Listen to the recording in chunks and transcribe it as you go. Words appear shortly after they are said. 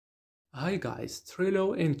Hi guys,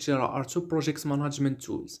 Trello and Jira are two project management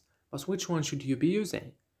tools, but which one should you be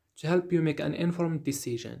using? To help you make an informed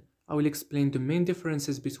decision, I will explain the main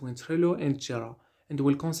differences between Trello and Jira and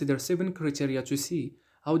will consider 7 criteria to see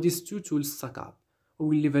how these two tools stack up. We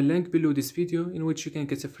will leave a link below this video in which you can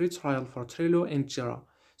get a free trial for Trello and Jira,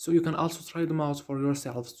 so you can also try them out for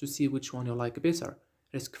yourselves to see which one you like better,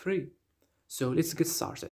 risk-free. So let's get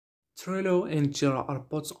started. Trello and Jira are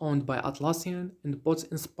both owned by Atlassian and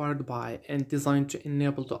both inspired by and designed to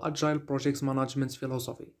enable the agile project management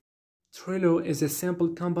philosophy. Trello is a simple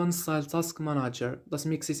Kanban-style task manager that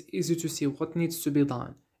makes it easy to see what needs to be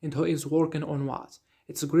done and who is working on what.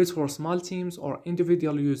 It's great for small teams or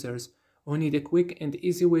individual users who need a quick and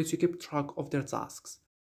easy way to keep track of their tasks.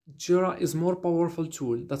 Jira is a more powerful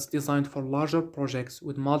tool that's designed for larger projects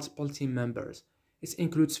with multiple team members. It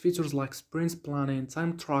includes features like sprint planning,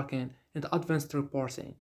 time tracking, and advanced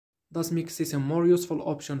reporting. This makes it a more useful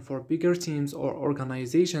option for bigger teams or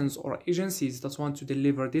organizations or agencies that want to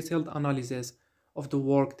deliver detailed analysis of the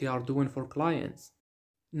work they are doing for clients.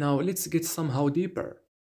 Now let's get somehow deeper.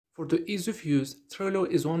 For the ease of use, Trello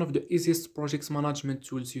is one of the easiest project management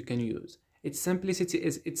tools you can use. Its simplicity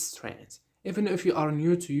is its strength. Even if you are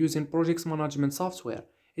new to using project management software,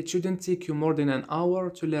 it shouldn't take you more than an hour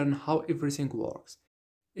to learn how everything works.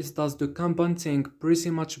 It does the Kanban thing pretty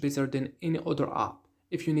much better than any other app.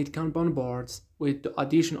 If you need Kanban boards with the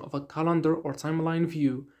addition of a calendar or timeline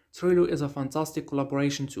view, Trello is a fantastic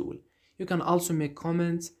collaboration tool. You can also make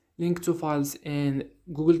comments, link to files in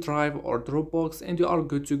Google Drive or Dropbox, and you are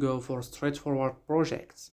good to go for straightforward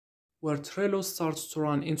projects. Where Trello starts to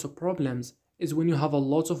run into problems is when you have a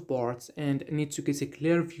lot of boards and need to get a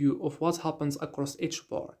clear view of what happens across each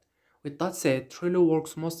board. With that said, Trello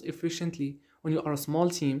works most efficiently when you are a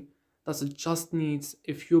small team that just needs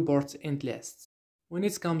a few boards and lists. When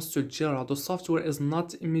it comes to Jira, the software is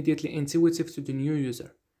not immediately intuitive to the new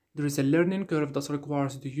user. There is a learning curve that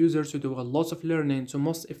requires the user to do a lot of learning to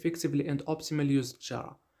most effectively and optimally use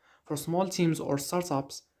Jira. For small teams or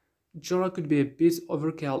startups, Jira could be a bit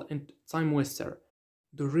overkill and time waster.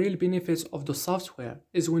 The real benefit of the software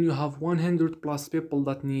is when you have 100 plus people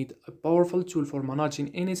that need a powerful tool for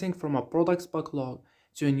managing anything from a product's backlog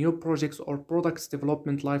to a new project or product's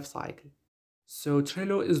development lifecycle. So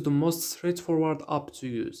Trello is the most straightforward app to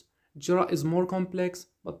use. Jira is more complex,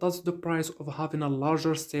 but that's the price of having a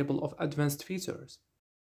larger stable of advanced features.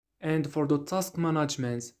 And for the task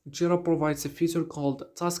management, Jira provides a feature called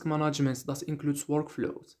Task Management that includes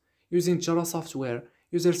workflows. Using Jira software,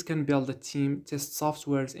 users can build a team, test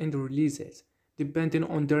softwares, and release it. Depending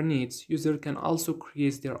on their needs, users can also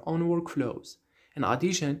create their own workflows. In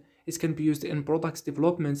addition, it can be used in product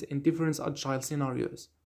development in different agile scenarios.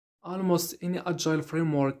 Almost any agile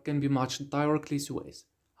framework can be matched directly to it.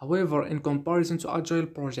 However, in comparison to agile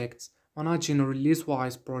projects, managing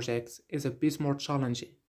release-wise projects is a bit more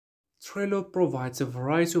challenging. Trello provides a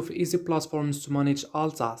variety of easy platforms to manage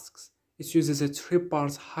all tasks. It uses a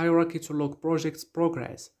 3-part hierarchy to log projects'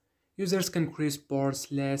 progress. Users can create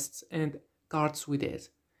boards, lists, and cards with it.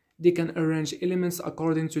 They can arrange elements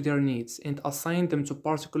according to their needs and assign them to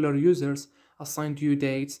particular users, assign due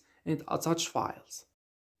dates, and attach files.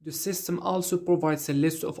 The system also provides a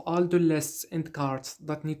list of all the lists and cards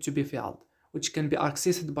that need to be filled, which can be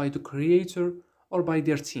accessed by the creator or by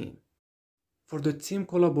their team. For the team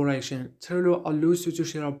collaboration, Trello allows you to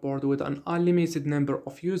share a board with an unlimited number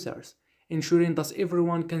of users, ensuring that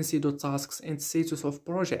everyone can see the tasks and status of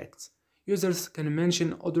projects. Users can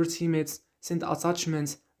mention other teammates, send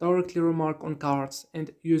attachments, directly remark on cards,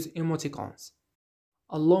 and use emoticons.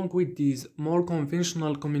 Along with these more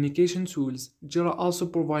conventional communication tools, Jira also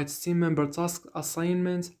provides team member task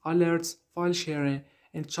assignments, alerts, file sharing,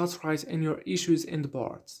 and chat right in your issues and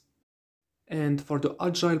boards. And for the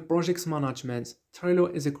agile projects management,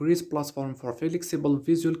 Trello is a great platform for flexible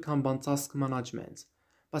visual Kanban task management,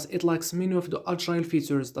 but it lacks many of the agile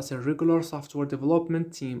features that a regular software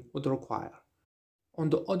development team would require. On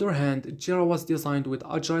the other hand, Jira was designed with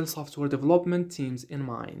agile software development teams in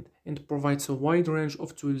mind and provides a wide range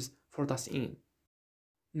of tools for that aim.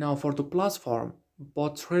 Now for the platform,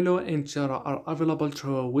 both Trello and Jira are available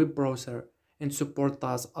through a web browser and support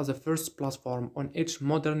that as a first platform on each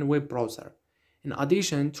modern web browser. In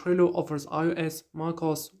addition, Trello offers iOS,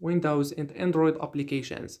 macOS, Windows, and Android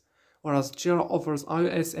applications, whereas Jira offers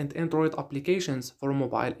iOS and Android applications for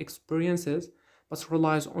mobile experiences but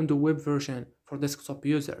relies on the web version for desktop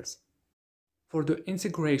users. For the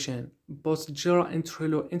integration, both Jira and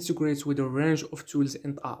Trello integrate with a range of tools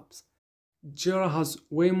and apps. Jira has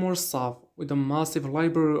way more stuff with a massive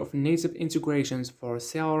library of native integrations for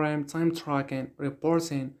CRM, time tracking,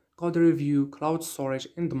 reporting, code review, cloud storage,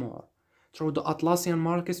 and more. Through the Atlassian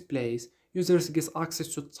marketplace, users get access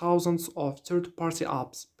to thousands of third-party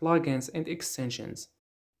apps, plugins, and extensions.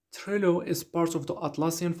 Trello is part of the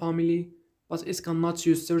Atlassian family, but it cannot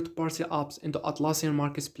use third-party apps in the Atlassian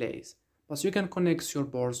marketplace. But you can connect your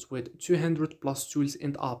boards with 200 plus tools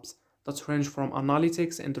and apps that range from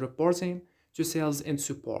analytics and reporting to sales and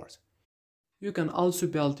support. You can also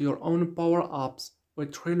build your own Power Apps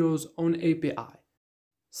with Trello's own API.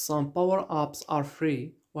 Some Power Apps are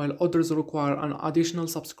free, while others require an additional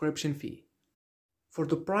subscription fee. For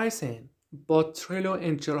the pricing, both Trello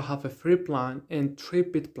and Jira have a free plan and three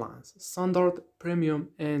paid plans: Standard, Premium,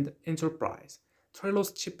 and Enterprise.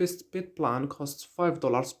 Trello's cheapest paid plan costs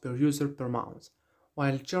 $5 per user per month,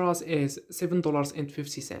 while Jira's is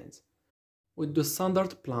 $7.50. With the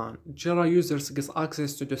Standard plan, Jira users get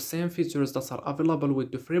access to the same features that are available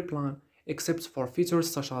with the free plan, except for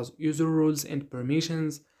features such as user roles and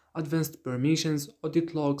permissions, advanced permissions,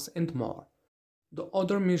 audit logs, and more. The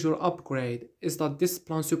other major upgrade is that this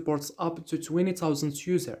plan supports up to 20,000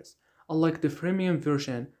 users, unlike the freemium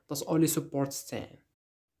version that only supports 10.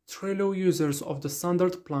 Trello users of the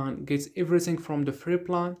Standard plan get everything from the free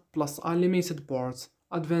plan, plus unlimited boards,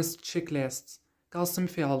 advanced checklists, custom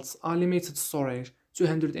fields, unlimited storage,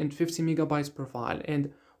 250 MB per file,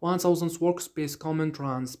 and 1000 workspace command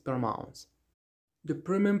runs per month. The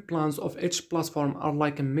premium plans of each platform are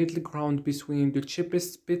like a middle ground between the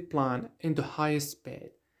cheapest paid plan and the highest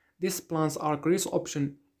paid. These plans are a great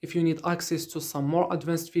option if you need access to some more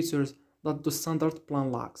advanced features that the Standard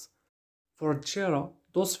plan lacks. For Jira,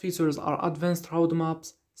 those features are advanced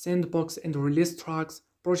roadmaps, sandbox and release tracks,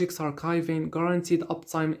 projects archiving, guaranteed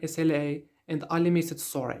uptime SLA, and unlimited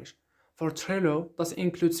storage. For Trello, that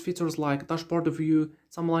includes features like dashboard view,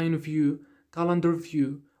 timeline view, calendar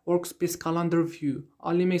view, workspace calendar view,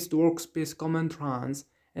 unlimited workspace command runs,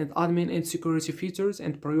 and admin and security features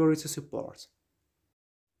and priority support.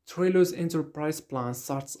 Trello's enterprise plan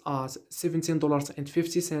starts at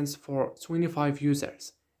 $17.50 for 25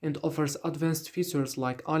 users and offers advanced features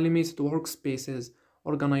like unlimited workspaces,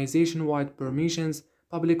 organization-wide permissions,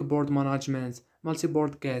 public board management,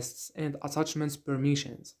 multi-board guests, and attachments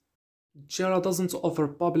permissions. Jira doesn't offer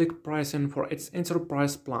public pricing for its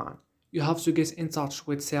enterprise plan. You have to get in touch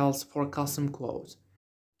with sales for custom quotes.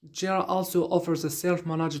 Jira also offers a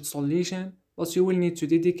self-managed solution, but you will need to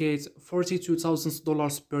dedicate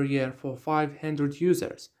 $42,000 per year for 500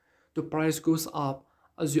 users. The price goes up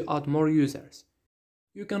as you add more users.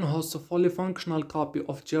 You can host a fully functional copy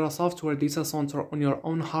of Jira Software Data Center on your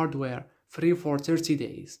own hardware, free for 30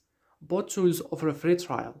 days. Both tools offer a free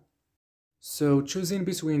trial. So choosing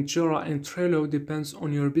between Jira and Trello depends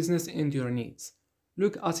on your business and your needs.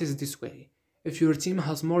 Look at it this way: if your team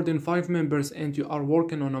has more than 5 members and you are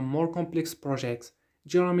working on a more complex project,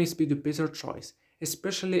 Jira may be the better choice,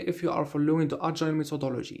 especially if you are following the Agile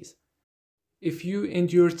methodologies. If you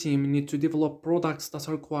and your team need to develop products that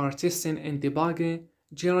require testing and debugging,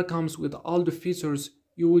 Jira comes with all the features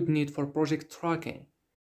you would need for project tracking.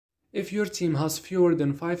 If your team has fewer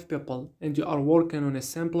than 5 people and you are working on a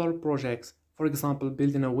simpler project, for example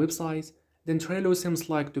building a website, then Trello seems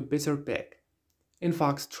like the better pick. In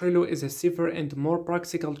fact, Trello is a safer and more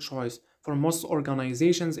practical choice for most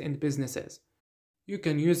organizations and businesses. You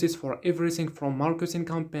can use it for everything from marketing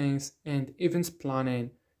campaigns and events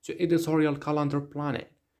planning to editorial calendar planning.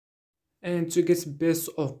 And to get best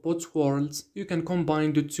of both worlds, you can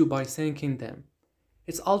combine the two by syncing them.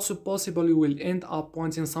 It's also possible you will end up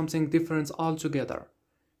wanting something different altogether.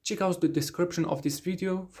 Check out the description of this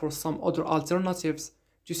video for some other alternatives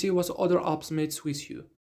to see what other apps may suit you.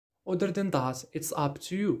 Other than that, it's up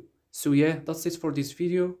to you. So yeah, that's it for this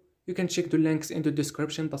video. You can check the links in the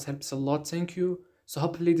description, that helps a lot, thank you. So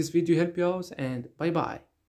hopefully this video helped you out, and bye bye.